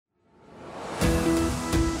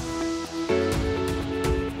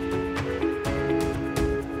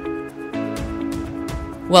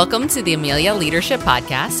Welcome to the Amelia Leadership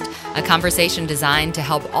Podcast, a conversation designed to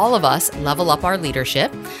help all of us level up our leadership.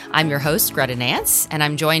 I'm your host, Greta Nance, and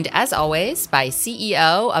I'm joined, as always, by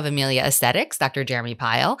CEO of Amelia Aesthetics, Dr. Jeremy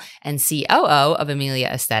Pyle, and COO of Amelia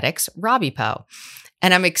Aesthetics, Robbie Poe.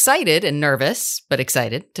 And I'm excited and nervous, but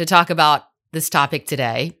excited to talk about this topic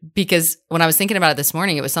today, because when I was thinking about it this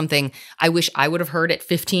morning, it was something I wish I would have heard at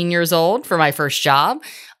 15 years old for my first job.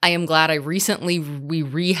 I am glad we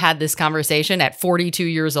re-had this conversation at 42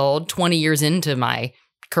 years old, 20 years into my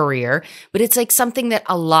career. But it's like something that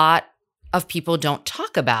a lot of people don't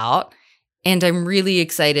talk about. And I'm really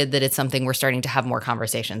excited that it's something we're starting to have more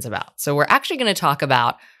conversations about. So we're actually going to talk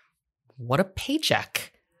about what a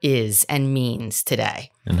paycheck is and means today.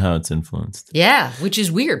 And how it's influenced. Yeah, which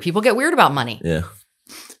is weird. People get weird about money. Yeah.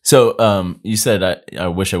 So you said I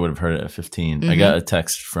wish I would have heard it at 15. I got a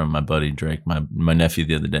text from my buddy Drake, my nephew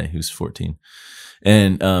the other day, who's 14.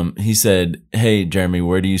 And he said, "Hey, Jeremy,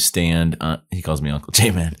 where do you stand on," he calls me Uncle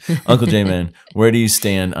J-Man. Uncle J-Man, where do you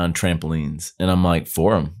stand on trampolines? And I'm like,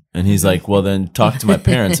 "For 'em." And he's like, "Well, then talk to my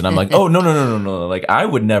parents." And I'm like, "Oh, no. Like, I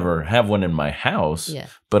would never have one in my house,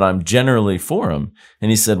 but I'm generally for them."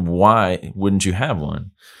 And he said, "Why wouldn't you have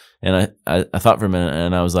one?" And I thought for a minute,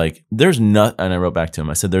 and I was like, and I wrote back to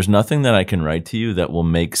him. I said, "There's nothing that I can write to you that will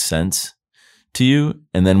make sense to you.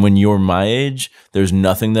 And then when you're my age, there's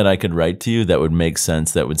nothing that I could write to you that would make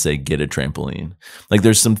sense that would say, get a trampoline." Like,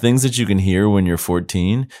 there's some things that you can hear when you're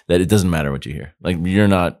 14 that it doesn't matter what you hear. Like,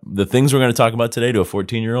 the things we're going to talk about today to a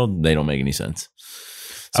 14-year-old, they don't make any sense.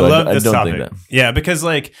 So I love this don't topic. think that. Yeah, because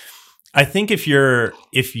like, I think if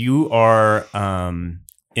you are,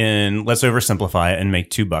 let's oversimplify it and make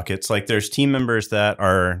two buckets. Like, there's team members that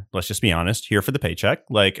are, let's just be honest, here for the paycheck.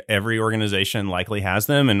 Like, every organization likely has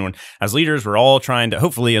them. And as leaders, we're all trying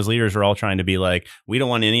to be like, we don't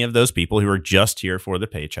want any of those people who are just here for the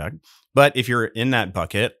paycheck. But if you're in that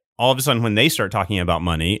bucket, all of a sudden when they start talking about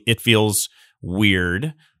money, it feels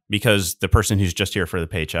weird because the person who's just here for the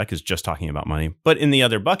paycheck is just talking about money. But in the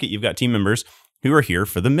other bucket, you've got team members who are here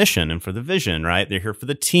for the mission and for the vision, right? They're here for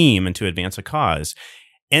the team and to advance a cause.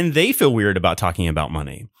 And they feel weird about talking about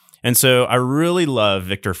money. And so I really love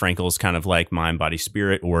Viktor Frankl's kind of like mind, body,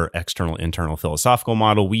 spirit, or external, internal philosophical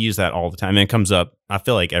model. We use that all the time. And it comes up, I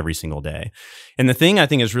feel like, every single day. And the thing I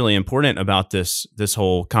think is really important about this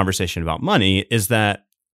whole conversation about money is that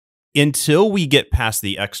until we get past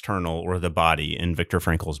the external or the body in Viktor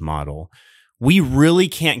Frankl's model, we really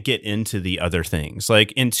can't get into the other things.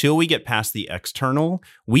 Like, until we get past the external,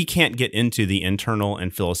 we can't get into the internal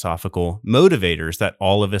and philosophical motivators that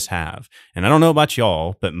all of us have. And I don't know about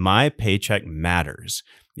y'all, but my paycheck matters.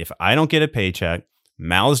 If I don't get a paycheck,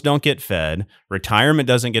 mouths don't get fed, retirement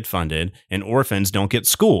doesn't get funded, and orphans don't get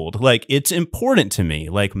schooled. Like, it's important to me.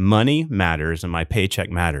 Like, money matters and my paycheck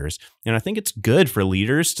matters. And I think it's good for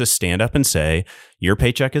leaders to stand up and say, your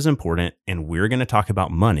paycheck is important and we're going to talk about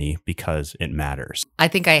money because it matters. I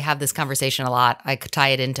think I have this conversation a lot. I could tie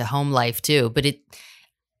it into home life too, but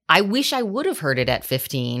I wish I would have heard it at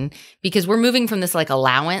 15, because we're moving from this like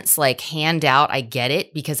allowance, like handout, I get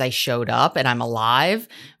it because I showed up and I'm alive,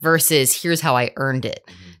 versus here's how I earned it.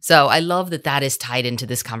 So I love that is tied into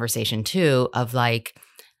this conversation too, of like,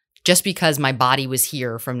 just because my body was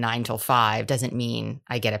here from 9 till 5 doesn't mean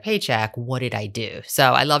I get a paycheck. What did I do?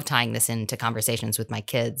 So I love tying this into conversations with my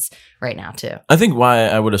kids right now too. I think why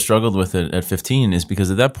I would have struggled with it at 15 is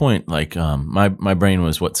because at that point, like, my brain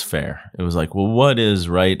was, what's fair? It was like, well, what is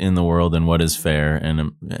right in the world and what is fair?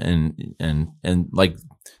 And like,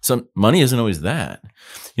 some money isn't always that.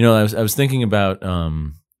 You know, I was thinking about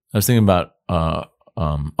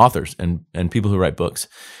authors and people who write books.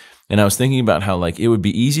 And I was thinking about how, like, it would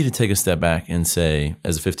be easy to take a step back and say,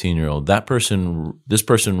 as a 15-year-old, this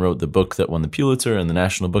person wrote the book that won the Pulitzer and the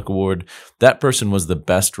National Book Award. That person was the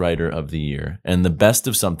best writer of the year. And the best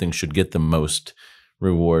of something should get the most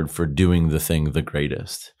reward for doing the thing the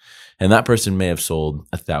greatest. And that person may have sold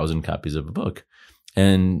 1,000 copies of a book.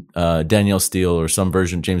 And Danielle Steele or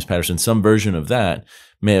James Patterson, some version of that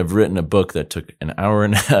may have written a book that took an hour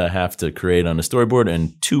and a half to create on a storyboard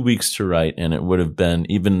and 2 weeks to write. And it would have been,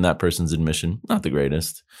 even that person's admission, not the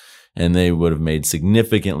greatest. And they would have made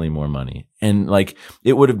significantly more money. And like,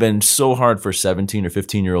 it would have been so hard for 17 or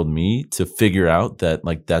 15-year-old me to figure out that,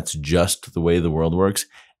 like, that's just the way the world works.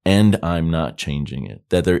 And I'm not changing it,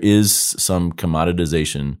 that there is some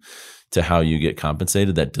commoditization to how you get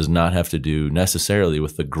compensated that does not have to do necessarily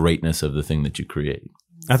with the greatness of the thing that you create.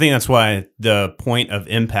 I think that's why the point of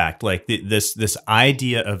impact, like this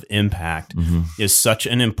idea of impact, is such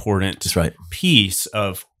an important piece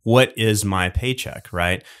of what is my paycheck,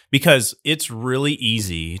 right? Because it's really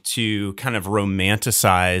easy to kind of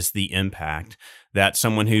romanticize the impact that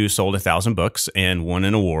someone who sold 1,000 books and won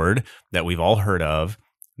an award that we've all heard of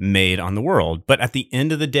made on the world. But at the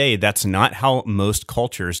end of the day, that's not how most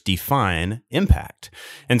cultures define impact.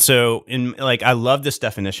 And so I love this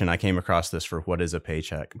definition. I came across this for what is a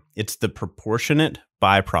paycheck. It's the proportionate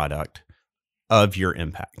byproduct of your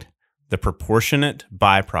impact. The proportionate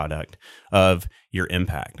byproduct of your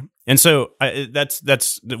impact. And so that's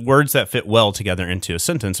the words that fit well together into a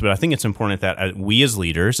sentence. But I think it's important that we as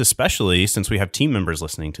leaders, especially since we have team members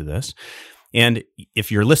listening to this, and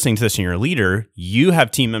if you're listening to this and you're a leader, you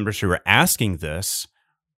have team members who are asking this,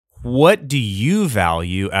 what do you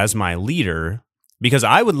value as my leader? Because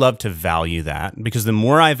I would love to value that, because the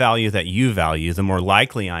more I value that you value, the more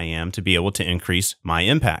likely I am to be able to increase my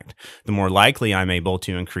impact. The more likely I'm able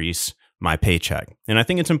to increase my paycheck. And I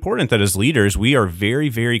think it's important that as leaders, we are very,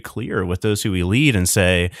 very clear with those who we lead and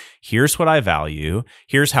say, here's what I value.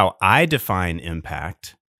 Here's how I define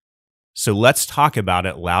impact. So let's talk about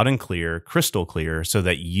it loud and clear, crystal clear, so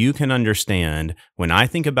that you can understand when I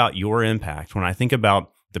think about your impact, when I think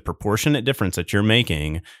about the proportionate difference that you're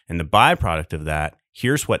making and the byproduct of that,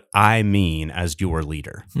 here's what I mean as your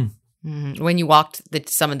leader. When you walked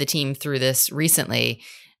some of the team through this recently,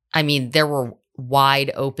 I mean, there were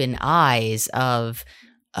wide open eyes of,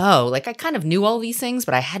 oh, like I kind of knew all these things,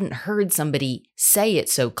 but I hadn't heard somebody say it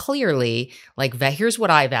so clearly, like, here's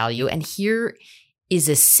what I value. And here is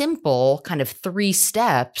a simple kind of 3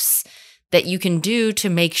 steps that you can do to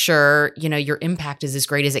make sure, your impact is as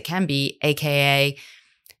great as it can be, AKA,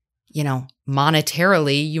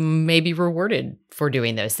 monetarily, you may be rewarded for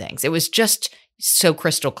doing those things. It was just so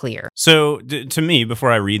crystal clear. So to me, before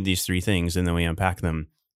I read these 3 things and then we unpack them,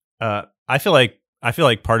 I feel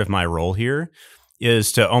like part of my role here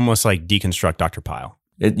is to almost like deconstruct Dr. Pyle.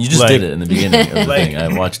 You just did it in the beginning of the thing.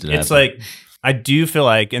 I watched it. It's like, I do feel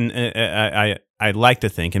like, and I like to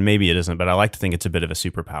think, and maybe it isn't, but I like to think it's a bit of a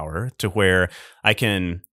superpower to where I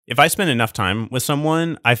can, if I spend enough time with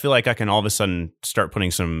someone, I feel like I can all of a sudden start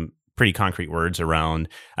putting some pretty concrete words around.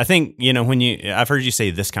 I think, I've heard you say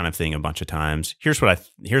this kind of thing a bunch of times. Here's what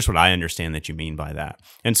I understand that you mean by that.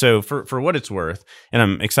 And so for what it's worth, and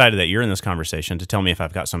I'm excited that you're in this conversation to tell me if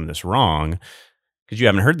I've got some of this wrong, because you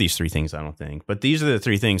haven't heard these 3 things, I don't think. But these are the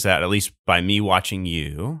 3 things that, at least by me watching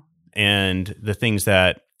you, and the things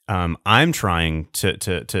that I'm trying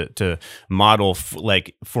to model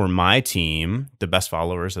for my team, the best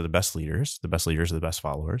followers are the best leaders are the best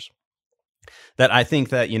followers. That I think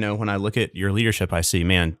that, when I look at your leadership, I see,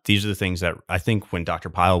 man, these are the things that I think when Dr.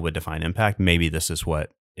 Pyle would define impact, maybe this is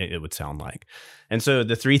what it would sound like. And so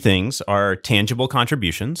the 3 things are tangible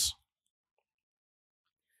contributions,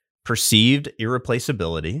 perceived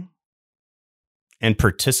irreplaceability, and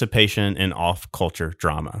participation in off-culture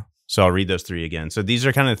drama. So I'll read those 3 again. So these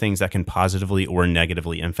are kind of things that can positively or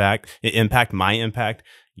negatively impact my impact,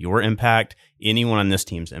 your impact, anyone on this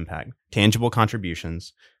team's impact. Tangible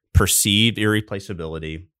contributions, perceived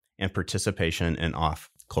irreplaceability, and participation in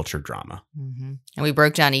off-culture drama. Mm-hmm. And we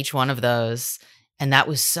broke down each one of those, and that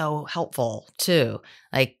was so helpful too.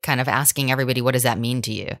 Like kind of asking everybody, what does that mean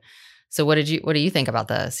to you? So what do you think about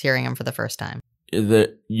this, hearing them for the first time?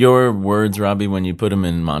 Your words, Robbie, when you put them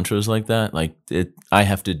in mantras like that, I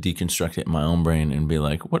have to deconstruct it in my own brain and be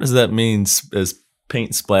like, what does that mean as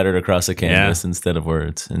paint splattered across a canvas instead of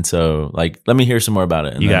words? And so, let me hear some more about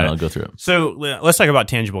it, and then I'll go through it. So let's talk about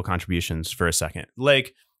tangible contributions for a second.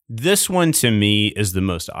 This one to me is the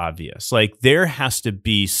most obvious. There has to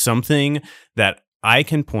be something that I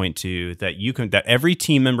can point to, that every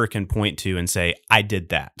team member can point to and say, I did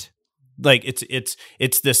that.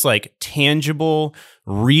 It's this tangible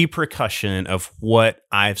repercussion of what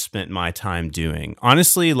I've spent my time doing.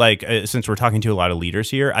 Honestly, since we're talking to a lot of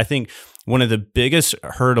leaders here, I think one of the biggest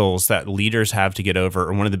hurdles that leaders have to get over,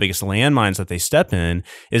 or one of the biggest landmines that they step in,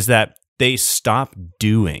 is that they stop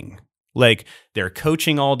doing. They're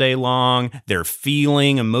coaching all day long, they're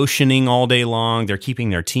feeling, emotioning all day long, they're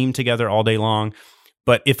keeping their team together all day long.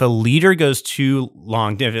 But if a leader goes too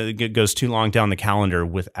long down the calendar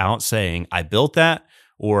without saying, I built that,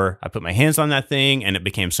 or I put my hands on that thing and it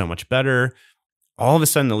became so much better, all of a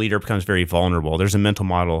sudden the leader becomes very vulnerable. There's a mental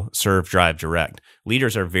model, serve, drive, direct.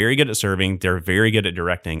 Leaders are very good at serving. They're very good at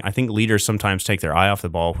directing. I think leaders sometimes take their eye off the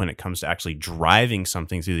ball when it comes to actually driving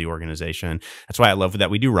something through the organization. That's why I love that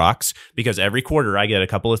we do rocks, because every quarter I get a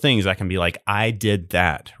couple of things I can be like, I did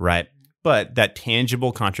that, right? But that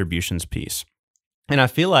tangible contributions piece. And I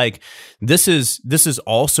feel like this is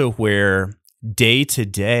also where day to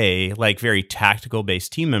day, very tactical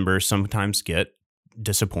based team members sometimes get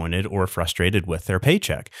disappointed or frustrated with their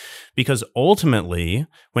paycheck. Because ultimately,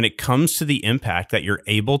 when it comes to the impact that you're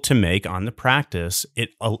able to make on the practice,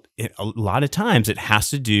 a lot of times it has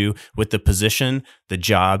to do with the position, the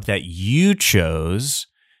job that you chose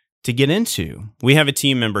to get into. We have a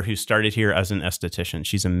team member who started here as an esthetician.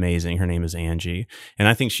 She's amazing. Her name is Angie. And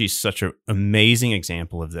I think she's such an amazing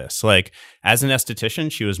example of this. Like, as an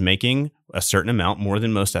esthetician, she was making a certain amount, more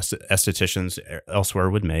than most estheticians elsewhere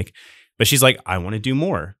would make. But she's like, I want to do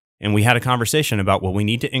more. And we had a conversation about, well, we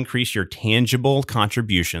need to increase your tangible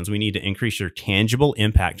contributions. We need to increase your tangible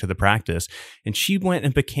impact to the practice. And she went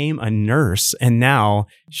and became a nurse. And now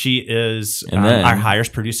she is our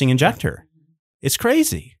highest producing injector. It's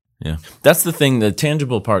crazy. Yeah. That's the thing. The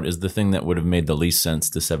tangible part is the thing that would have made the least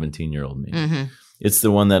sense to 17-year-old me. Mm-hmm. It's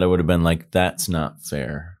the one that I would have been like, that's not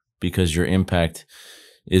fair, because your impact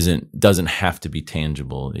doesn't have to be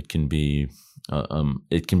tangible. It can be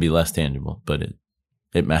less tangible, but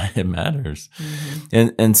it matters. Mm-hmm.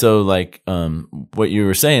 And so, like, what you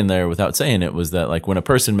were saying there without saying it was that, like, when a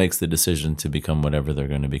person makes the decision to become whatever they're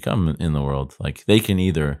going to become in the world, like, they can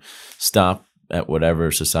either stop at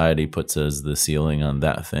whatever society puts as the ceiling on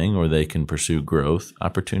that thing, or they can pursue growth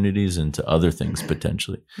opportunities into other things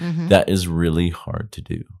potentially. Mm-hmm. That is really hard to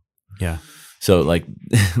do. Yeah. So, like,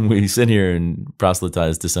 we sit here and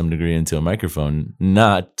proselytize to some degree into a microphone,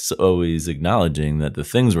 not always acknowledging that the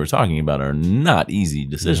things we're talking about are not easy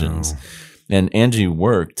decisions. No. And Angie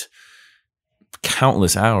worked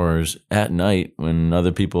countless hours at night when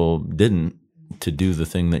other people didn't, to do the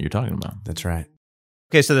thing that you're talking about. That's right.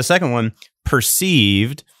 Okay, so the second one,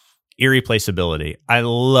 perceived irreplaceability. I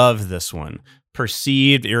love this one,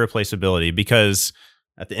 perceived irreplaceability, because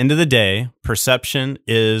at the end of the day, perception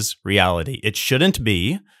is reality. It shouldn't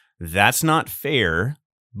be. That's not fair,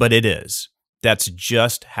 but it is. That's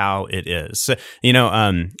just how it is. So,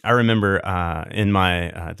 I remember in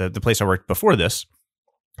my the place I worked before this,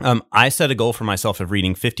 I set a goal for myself of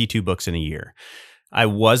reading 52 books in a year. I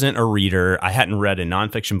wasn't a reader. I hadn't read a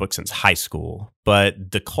nonfiction book since high school,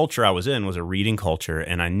 but the culture I was in was a reading culture.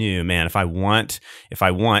 And I knew, man, if I want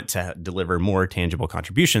to deliver more tangible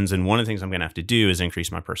contributions, then one of the things I'm going to have to do is increase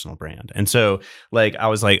my personal brand. And so, like, I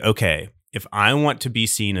was like, okay, if I want to be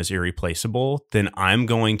seen as irreplaceable, then I'm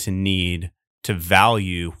going to need to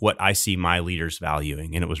value what I see my leaders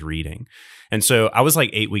valuing. And it was reading. And so I was like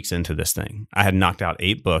 8 weeks into this thing. I had knocked out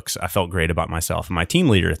 8 books. I felt great about myself. And my team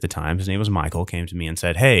leader at the time, his name was Michael, came to me and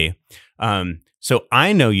said, hey, so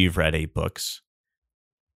I know you've read 8 books.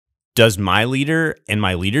 Does my leader and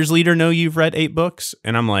my leader's leader know you've read 8 books?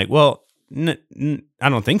 And I'm like, well, I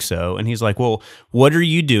don't think so. And he's like, well, what are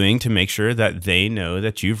you doing to make sure that they know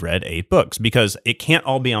that you've read 8 books? Because it can't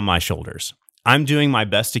all be on my shoulders. I'm doing my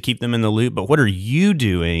best to keep them in the loop, but what are you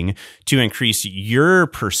doing to increase your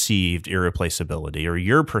perceived irreplaceability or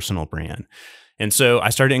your personal brand? And so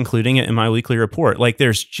I started including it in my weekly report. Like,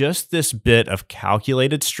 there's just this bit of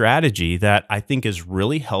calculated strategy that I think is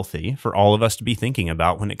really healthy for all of us to be thinking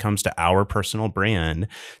about when it comes to our personal brand,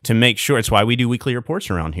 to make sure. It's why we do weekly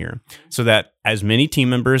reports around here, so that as many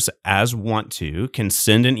team members as want to can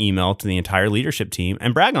send an email to the entire leadership team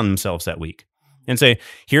and brag on themselves that week. And say,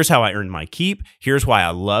 here's how I earned my keep. Here's why I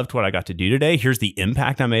loved what I got to do today. Here's the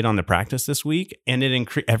impact I made on the practice this week. And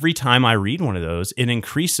every time I read one of those, it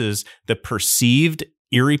increases the perceived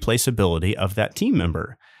irreplaceability of that team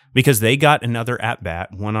member, because they got another at-bat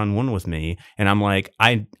one-on-one with me. And I'm like,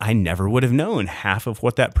 I never would have known half of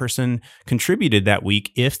what that person contributed that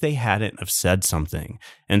week if they hadn't have said something.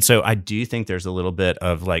 And so I do think there's a little bit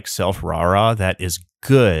of like self-rah-rah that is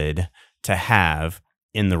good to have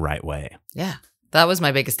in the right way. Yeah. That was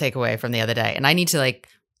my biggest takeaway from the other day. And I need to like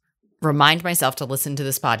remind myself to listen to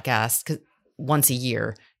this podcast once a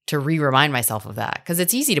year to remind myself of that. Because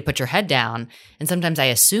it's easy to put your head down. And sometimes I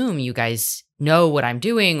assume you guys know what I'm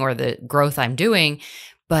doing or the growth I'm doing,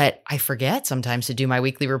 but I forget sometimes to do my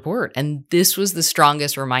weekly report. And this was the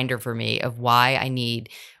strongest reminder for me of why I need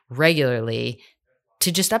regularly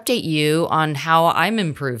to just update you on how I'm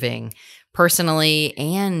improving personally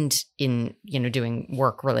and in, doing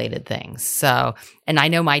work related things. So, and I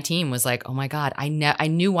know my team was like, oh my God, I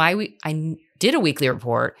knew why I did a weekly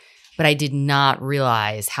report, but I did not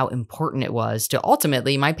realize how important it was to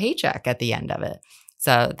ultimately my paycheck at the end of it.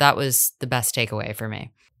 So that was the best takeaway for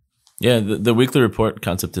me. Yeah, the weekly report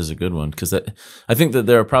concept is a good one because I think that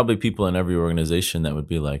there are probably people in every organization that would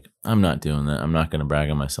be like, I'm not doing that. I'm not going to brag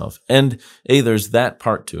on myself. And there's that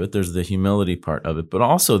part to it. There's the humility part of it. But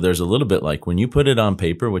also there's a little bit like when you put it on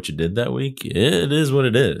paper, what you did that week, it is what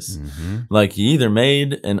it is. Mm-hmm. Like you either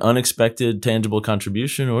made an unexpected tangible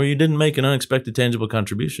contribution or you didn't make an unexpected tangible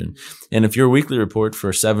contribution. And if your weekly report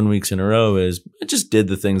for 7 weeks in a row is, I just did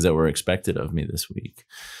the things that were expected of me this week.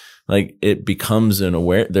 Like it becomes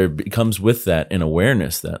there becomes with that an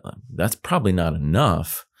awareness that that's probably not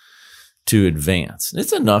enough to advance.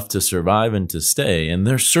 It's enough to survive and to stay. And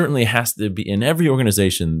there certainly has to be, in every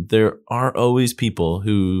organization, there are always people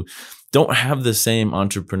who don't have the same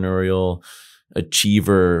entrepreneurial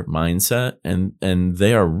achiever mindset, and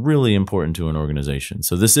they are really important to an organization.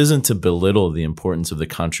 So this isn't to belittle the importance of the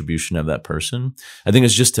contribution of that person. I think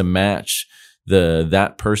it's just to match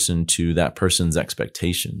that person to that person's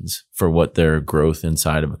expectations for what their growth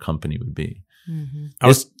inside of a company would be.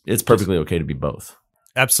 Mm-hmm. It's perfectly okay to be both.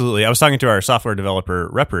 Absolutely. I was talking to our software developer,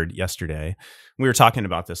 Repard, yesterday. We were talking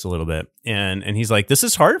about this a little bit, and he's like, this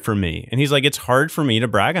is hard for me. And he's like, it's hard for me to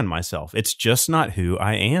brag on myself. It's just not who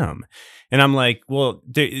I am. And I'm like, well,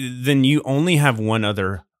 then you only have one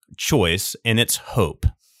other choice, and it's hope.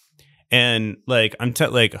 And like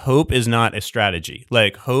hope is not a strategy.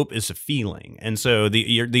 Like hope is a feeling. And so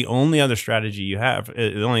the only other strategy you have,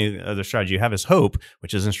 is hope,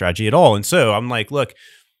 which isn't strategy at all. And so I'm like, look,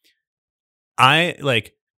 I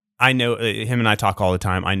know him and I talk all the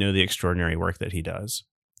time. I know the extraordinary work that he does.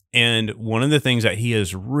 And one of the things that he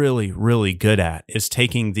is really, really good at is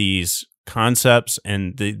taking these concepts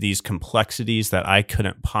and these complexities that I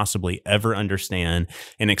couldn't possibly ever understand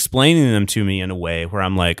and explaining them to me in a way where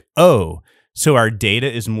I'm like, oh, so our data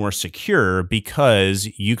is more secure because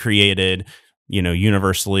you created,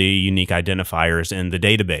 universally unique identifiers in the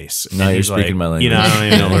database. Now you're speaking my language. I don't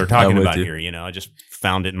even know what we're talking about here. I just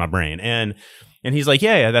found it in my brain. And he's like,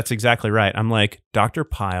 yeah, that's exactly right. I'm like, Dr.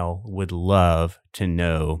 Pyle would love to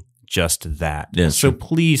know just that. Yeah, so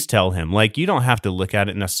please tell him, like, you don't have to look at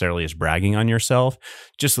it necessarily as bragging on yourself.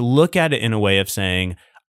 Just look at it in a way of saying,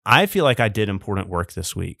 I feel like I did important work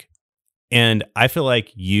this week. And I feel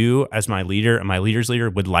like you, as my leader and my leader's leader,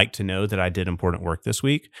 would like to know that I did important work this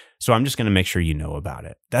week. So I'm just going to make sure you know about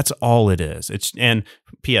it. That's all it is. And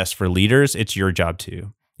P.S. for leaders, it's your job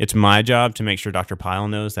too. It's my job to make sure Dr. Pyle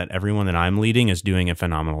knows that everyone that I'm leading is doing a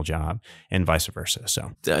phenomenal job, and vice versa.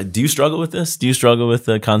 So, do you struggle with this? Do you struggle with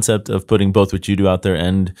the concept of putting both what you do out there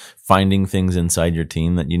and finding things inside your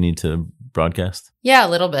team that you need to broadcast? Yeah, a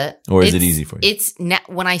little bit. Or is it easy for you?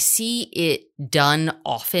 When I see it done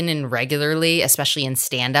often and regularly, especially in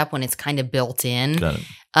stand-up when it's kind of built in. Got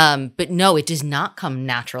it. But no, it does not come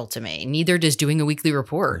natural to me. Neither does doing a weekly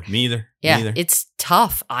report. Me either. Yeah, it's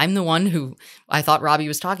tough. I'm the one who I thought Robbie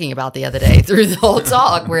was talking about the other day through the whole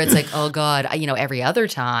talk where it's like, oh God, every other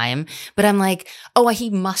time. But I'm like, oh,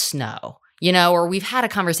 he must know. Or we've had a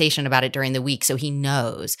conversation about it during the week, so he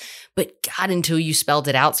knows. But God, until you spelled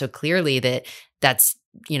it out so clearly that's,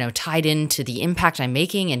 tied into the impact I'm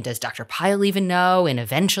making, and does Dr. Pyle even know? And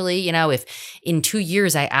eventually, if in 2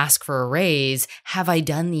 years I ask for a raise, have I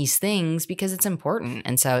done these things? Because it's important.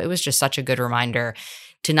 And so it was just such a good reminder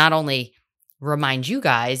to not only remind you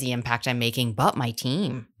guys the impact I'm making, but my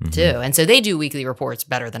team too. And so they do weekly reports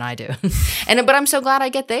better than I do. But I'm so glad I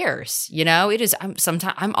get theirs. It is,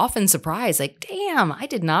 I'm often surprised, like, damn, I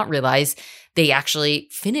did not realize they actually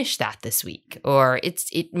finished that this week, or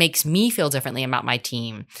it makes me feel differently about my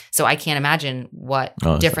team. So I can't imagine what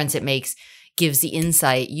difference it makes. Gives the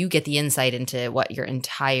insight, you get the insight into what your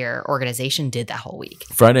entire organization did that whole week.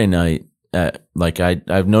 Friday night,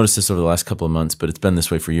 I've noticed this over the last couple of months, but it's been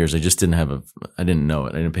this way for years. I just didn't know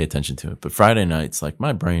it. I didn't pay attention to it. But Friday nights, like,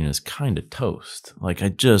 my brain is kind of toast. Like, I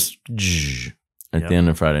just at the end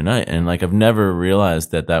of Friday night. And like, I've never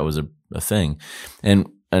realized that was a thing.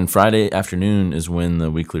 And Friday afternoon is when the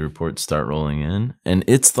weekly reports start rolling in. And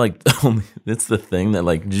it's like, it's the thing that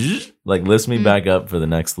like lifts me back up for the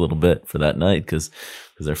next little bit for that night because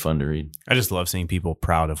they're fun to read. I just love seeing people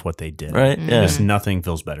proud of what they did. Right. Yeah. Just nothing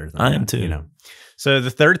feels better than that. I am too. So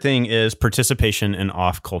the third thing is participation in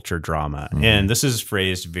off-culture drama. And this is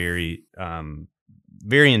phrased very,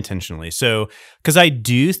 very intentionally. So, because I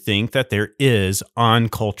do think that there is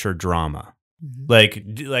on-culture drama.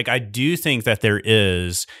 Like I do think that there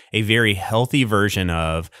is a very healthy version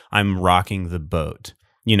of I'm rocking the boat.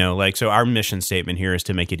 So our mission statement here is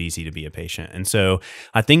to make it easy to be a patient. And so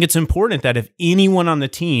I think it's important that if anyone on the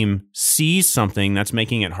team sees something that's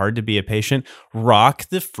making it hard to be a patient, rock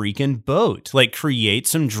the freaking boat. Like, create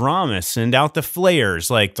some drama, send out the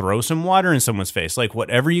flares, like throw some water in someone's face, like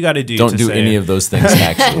whatever you got to do. Don't do any of those things,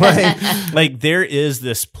 actually. Like there is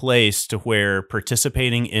this place to where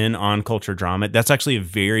participating in on-culture drama, that's actually a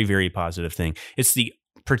very, very positive thing. It's the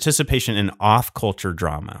participation in off-culture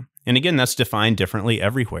drama. And again, that's defined differently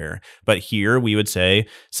everywhere. But here we would say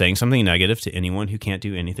saying something negative to anyone who can't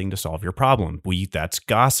do anything to solve your problem. That's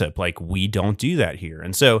gossip. Like, we don't do that here.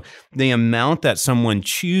 And so the amount that someone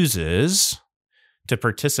chooses to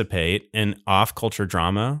participate in off-culture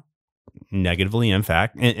drama negatively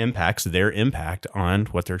impacts their impact on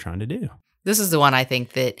what they're trying to do. This is the one I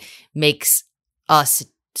think that makes us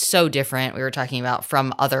so different. We were talking about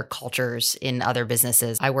from other cultures in other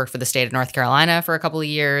businesses. I worked for the state of North Carolina for a couple of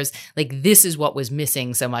years. Like, this is what was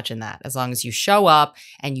missing so much in that. As long as you show up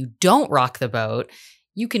and you don't rock the boat,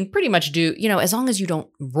 you can pretty much do, as long as you don't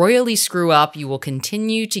royally screw up, you will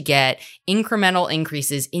continue to get incremental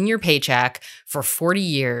increases in your paycheck for 40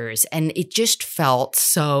 years. And it just felt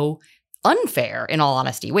so unfair, in all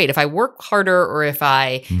honesty. Wait, if I work harder or if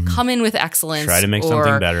I come in with excellence, try to make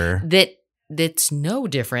something better, that's no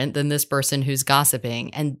different than this person who's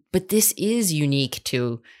gossiping. But this is unique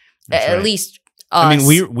to at least us. I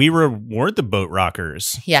mean, we reward the boat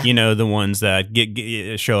rockers. Yeah. The ones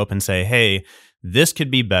that show up and say, hey, this could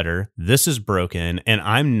be better. This is broken. And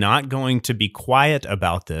I'm not going to be quiet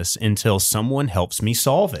about this until someone helps me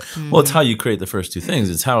solve it. Well, it's how you create the first two things.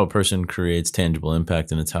 It's how a person creates tangible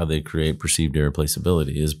impact, and it's how they create perceived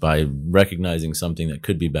irreplaceability, is by recognizing something that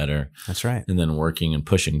could be better. That's right. And then working and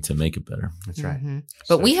pushing to make it better. That's right.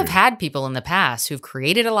 But we have had people in the past who've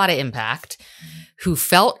created a lot of impact, who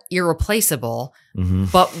felt irreplaceable,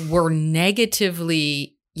 but were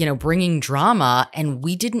negatively, bringing drama, and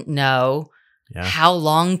we didn't know how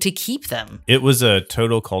long to keep them. It was a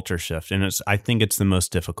total culture shift, and I think it's the most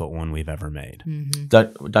difficult one we've ever made.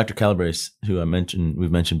 Dr. Calabrese, who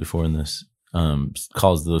we've mentioned before in this,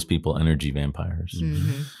 calls those people energy vampires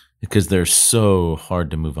because they're so hard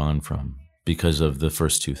to move on from because of the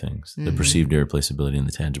first two things, the perceived irreplaceability and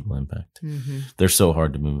the tangible impact. They're so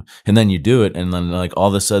hard to move. And then you do it, and then like all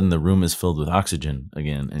of a sudden the room is filled with oxygen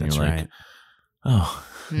again, and you're like, oh,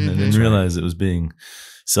 and I didn't realize it was being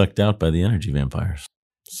sucked out by the energy vampires.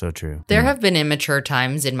 So true. There have been immature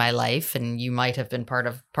times in my life, and you might have been part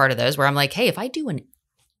of those, where I'm like, hey, if I do an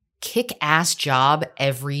kick-ass job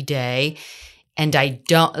every day and I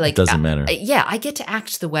don't like, it doesn't matter. I get to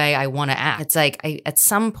act the way I want to act. It's like I at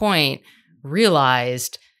some point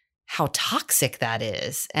realized how toxic that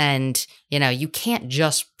is, and you can't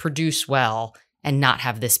just produce well and not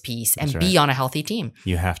have this piece and be on a healthy team.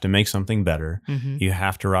 You have to make something better. You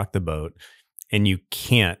have to rock the boat. And you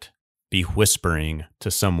can't be whispering to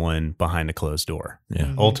someone behind a closed door.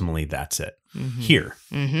 Yeah. Ultimately, that's it. Here.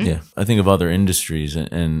 Yeah. I think of other industries,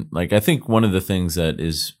 and like, I think one of the things that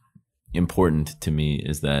is important to me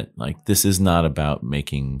is that, like, this is not about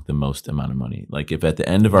making the most amount of money. Like, if at the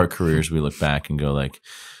end of our careers, we look back and go like,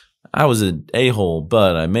 I was an a-hole,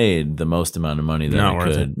 but I made the most amount of money that I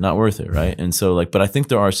could. Not worth it, right? And so, like, but I think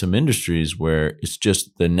there are some industries where it's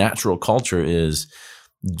just the natural culture is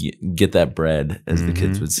get that bread, as the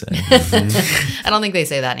kids would say. I don't think they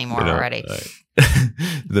say that anymore already.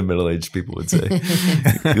 The middle-aged people would say.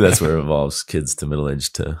 That's where it evolves, kids to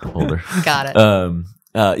middle-aged to older. Got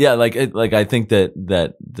it. Like I think that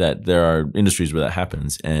there are industries where that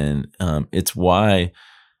happens, and it's why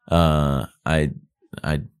I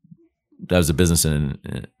was a business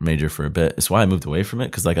major for a bit. It's why I moved away from it,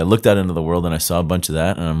 because like I looked out into the world and I saw a bunch of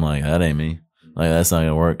that, and I'm like, that ain't me. Like, that's not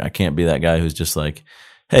gonna work. I can't be that guy who's just like,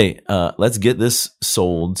 hey, let's get this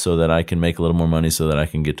sold so that I can make a little more money so that I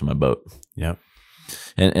can get to my boat. Yep.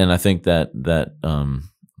 And I think that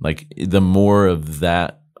like the more of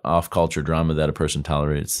that off culture drama that a person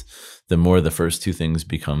tolerates, the more the first two things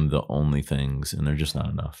become the only things, and they're just not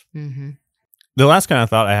enough. The last kind of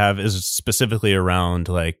thought I have is specifically around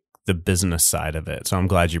like the business side of it. So I'm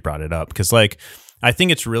glad you brought it up, because like, I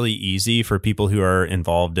think it's really easy for people who are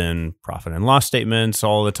involved in profit and loss statements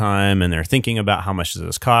all the time, and they're thinking about how much does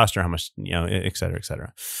this cost or how much, et cetera, et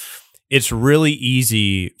cetera. It's really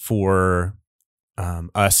easy for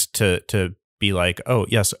us to be like, oh,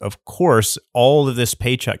 yes, of course, all of this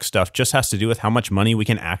paycheck stuff just has to do with how much money we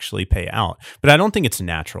can actually pay out. But I don't think it's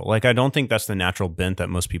natural. Like, I don't think that's the natural bent that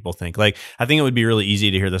most people think. Like, I think it would be really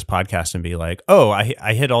easy to hear this podcast and be like, oh,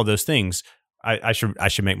 I hit all those things. I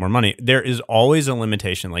should make more money. There is always a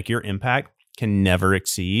limitation. Like, your impact can never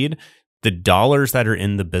exceed the dollars that are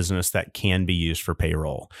in the business that can be used for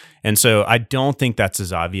payroll. And so I don't think that's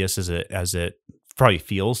as obvious as it probably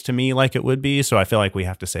feels to me like it would be. So I feel like we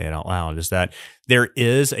have to say it out loud, is that there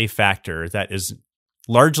is a factor that is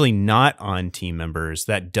largely not on team members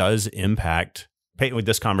that does impact with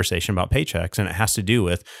this conversation about paychecks. And it has to do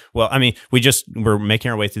with, well, I mean, we're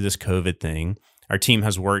making our way through this COVID thing. Our team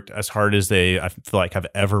has worked as hard as I feel like have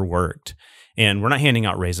ever worked. And we're not handing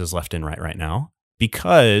out raises left and right now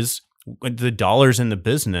because the dollars in the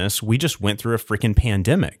business, we just went through a freaking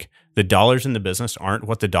pandemic. The dollars in the business aren't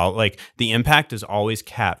what the impact is always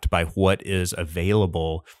capped by what is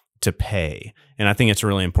available to pay. And I think it's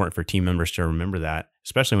really important for team members to remember that,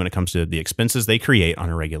 especially when it comes to the expenses they create on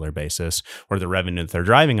a regular basis or the revenue that they're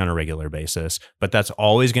driving on a regular basis. But that's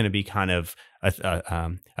always going to be kind of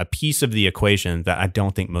a piece of the equation that I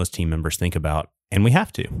don't think most team members think about. And we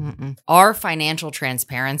have to. Our financial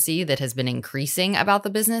transparency that has been increasing about the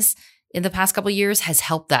business in the past couple of years has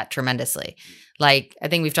helped that tremendously. Like, I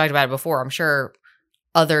think we've talked about it before. I'm sure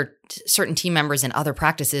certain team members in other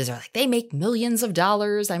practices are like, they make millions of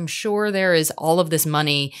dollars. I'm sure there is all of this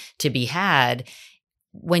money to be had.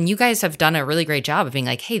 When you guys have done a really great job of being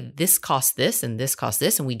like, hey, this costs this and this costs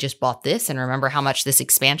this, and we just bought this, and remember how much this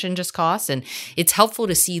expansion just costs. And it's helpful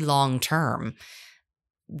to see long term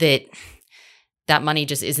that money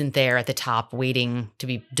just isn't there at the top waiting to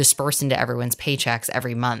be dispersed into everyone's paychecks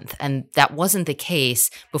every month. And that wasn't the case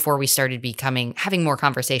before we started having more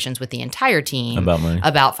conversations with the entire team about money,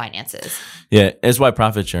 about finances. Yeah, it's why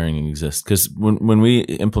profit sharing exists. Because when we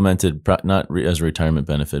implemented, not as a retirement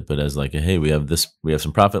benefit, but as like, hey, we have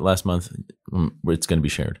some profit last month, it's going to be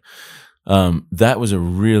shared. That was a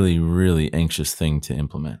really, really anxious thing to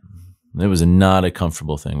implement. It was not a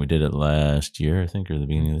comfortable thing. We did it last year, I think, or the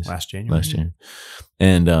beginning of this. Last January.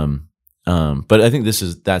 And, but I think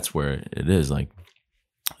that's where it is. Like,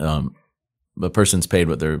 a person's paid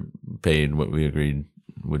what they're paid, what we agreed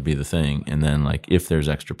would be the thing. And then like, if there's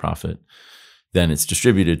extra profit, then it's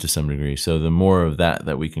distributed to some degree. So the more of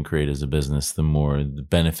that we can create as a business, the more the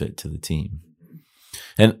benefit to the team.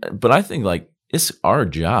 But I think like, it's our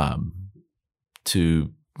job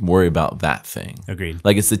to worry about that thing. Agreed.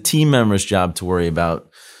 Like, it's the team member's job to worry about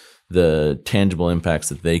the tangible impacts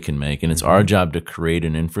that they can make. And it's our job to create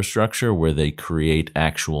an infrastructure where they create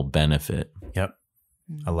actual benefit. Yep.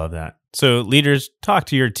 I love that. So leaders, talk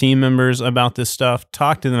to your team members about this stuff.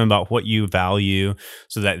 Talk to them about what you value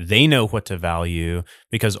so that they know what to value,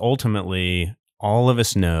 because ultimately all of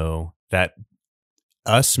us know that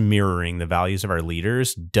us mirroring the values of our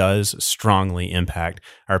leaders does strongly impact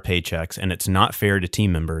our paychecks. And it's not fair to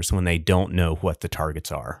team members when they don't know what the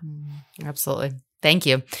targets are. Absolutely. Thank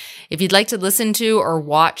you. If you'd like to listen to or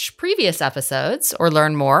watch previous episodes or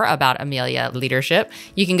learn more about Amelia Leadership,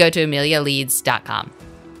 you can go to amelialeads.com.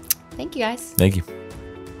 Thank you, guys. Thank you.